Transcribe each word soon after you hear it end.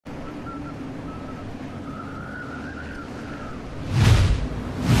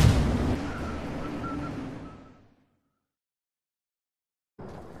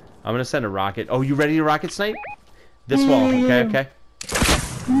I'm gonna send a rocket. Oh, you ready to rocket snipe? This wall, okay, okay.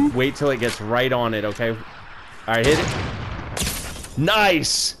 Wait till it gets right on it, okay? Alright, hit it.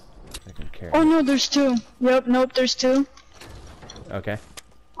 Nice! Oh no, there's two. Yep, nope, there's two. Okay.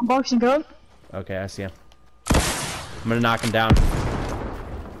 I'm boxing up. Okay, I see him. I'm gonna knock him down.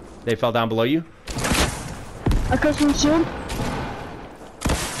 They fell down below you? I cut some shield.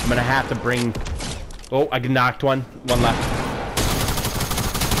 I'm gonna have to bring... Oh, I knocked one. One left.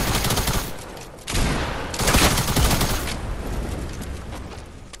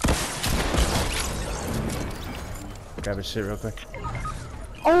 Grab his shit real quick.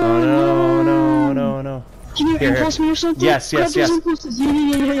 Oh no, no, no, no. Can you impulse me or something? Yes, yes, yes.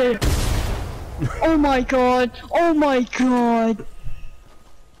 Yeah. Oh my god. Oh my god.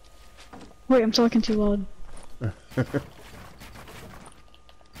 Wait, I'm talking too loud.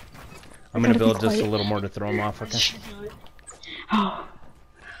 I'm gonna build just a little more to throw him off, okay? Oh.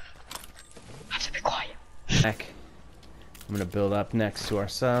 I have to be quiet. Heck. I'm gonna build up next to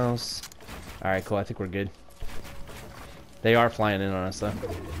ourselves. Alright, cool. I think we're good. They are flying in on us, though.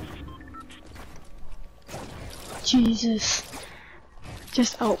 Jesus.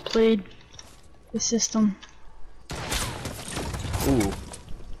 Just outplayed the system. Ooh.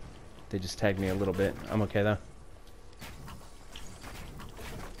 They just tagged me a little bit. I'm okay, though.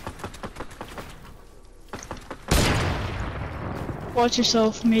 Watch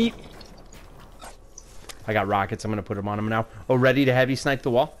yourself, mate. I got rockets. I'm gonna put them on him now. Oh, ready to heavy snipe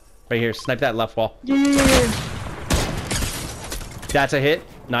the wall? Right here. Snipe that left wall. Yeah. That's a hit.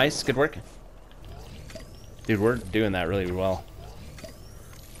 Nice. Good work. Dude, we're doing that really well.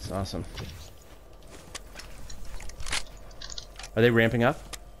 It's awesome. Are they ramping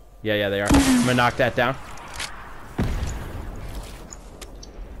up? Yeah, they are. I'm gonna knock that down.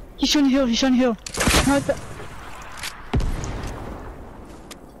 He's trying to heal. He's trying to heal. Not that.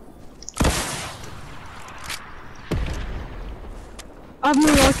 I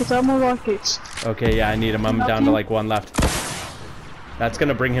have more rockets. Okay, yeah, I need him. I'm down to like one left. That's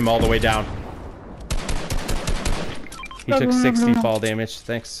gonna bring him all the way down. He took 60 fall damage.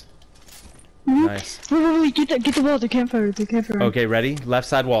 Thanks. Nice. Wait, get the wall, the campfire, Okay, ready? Left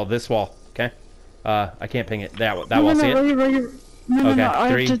side wall, this wall. Okay. I can't ping it. That wall. See it? Right here. No,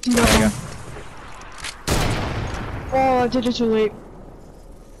 I 3. have to do There that you one. Oh, I did it too late.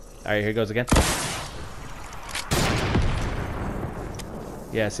 Alright, here goes again.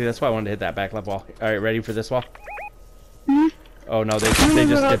 Yeah, see, that's why I wanted to hit that back left wall. Alright, ready for this wall? Oh no, they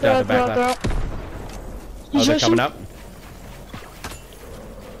just dipped out the back left. Oh, they're coming up?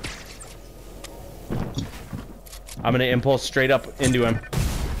 I'm gonna impulse straight up into him.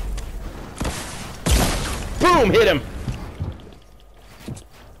 Boom! Hit him!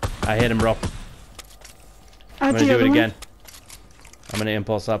 I hit him, bro. I'm gonna do it again. I'm gonna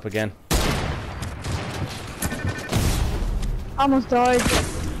impulse up again. Almost died.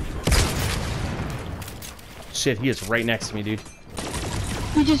 Shit, he is right next to me, dude.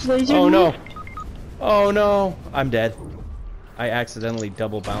 He just lasered Oh me. no! Oh no! I'm dead. I accidentally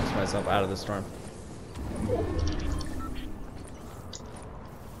double bounced myself out of the storm.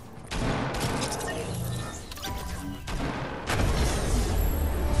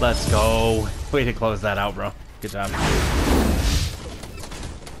 Let's go. Way to close that out, bro. Good job.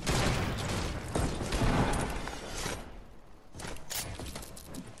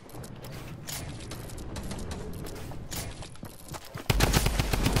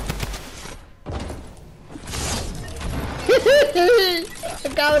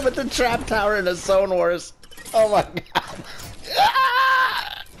 I got him at the trap tower in a Zone Wars. Oh my god.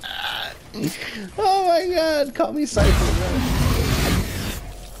 Oh my god. Call me Cypher, bro.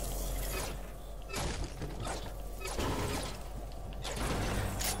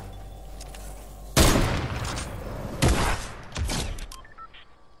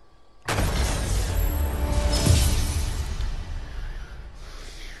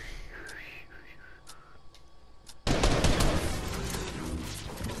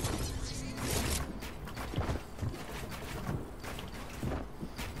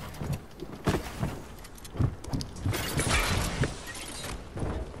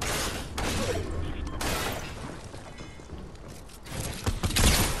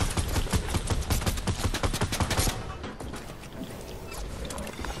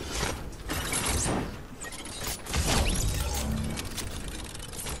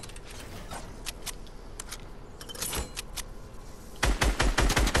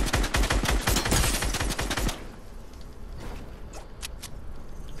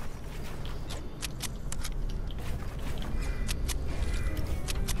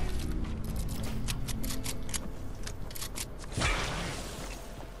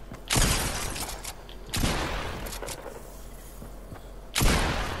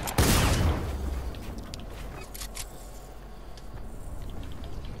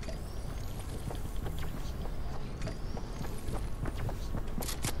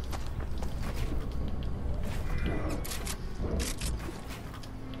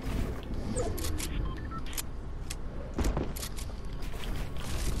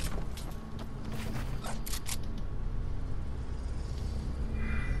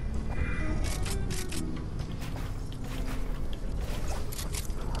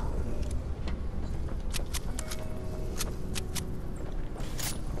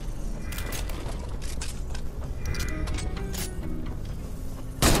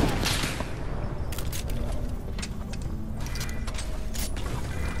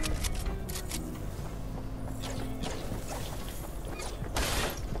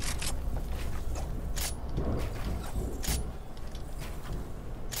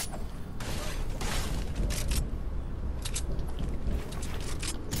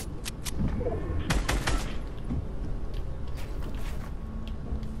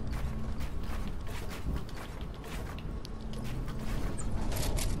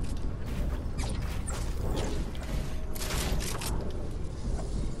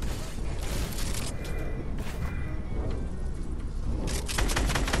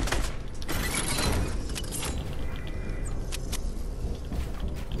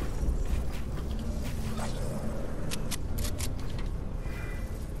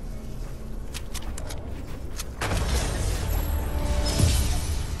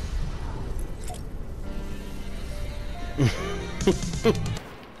 Ooh.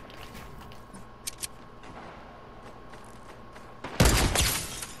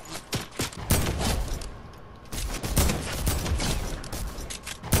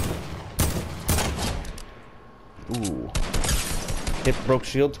 Hit broke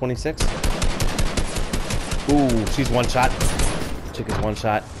shield, 26. Ooh, she's one shot. Chick is one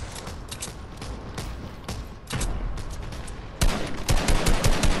shot.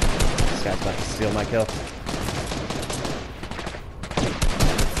 This guy's about to steal my kill.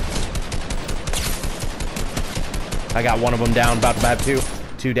 I got one of them down, about to have two.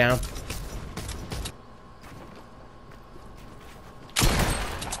 Two down.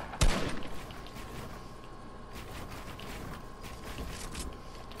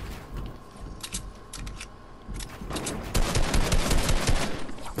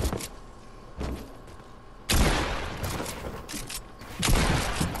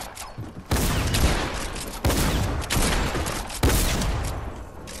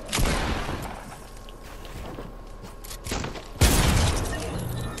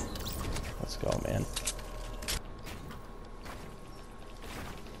 Let's go, man.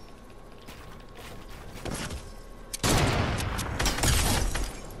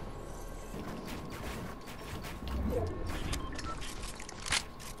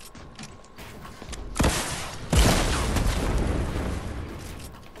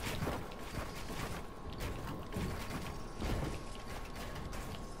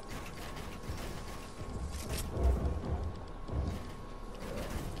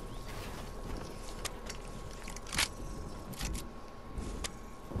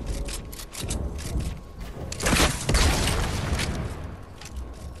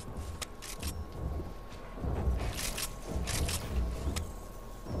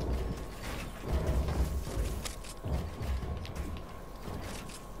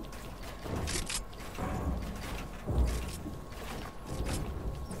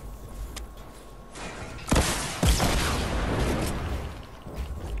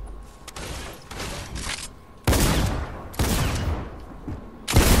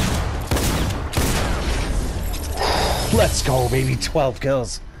 Let's go, baby. 12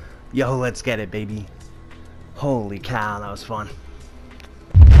 kills. Yo, let's get it, baby. Holy cow, that was fun.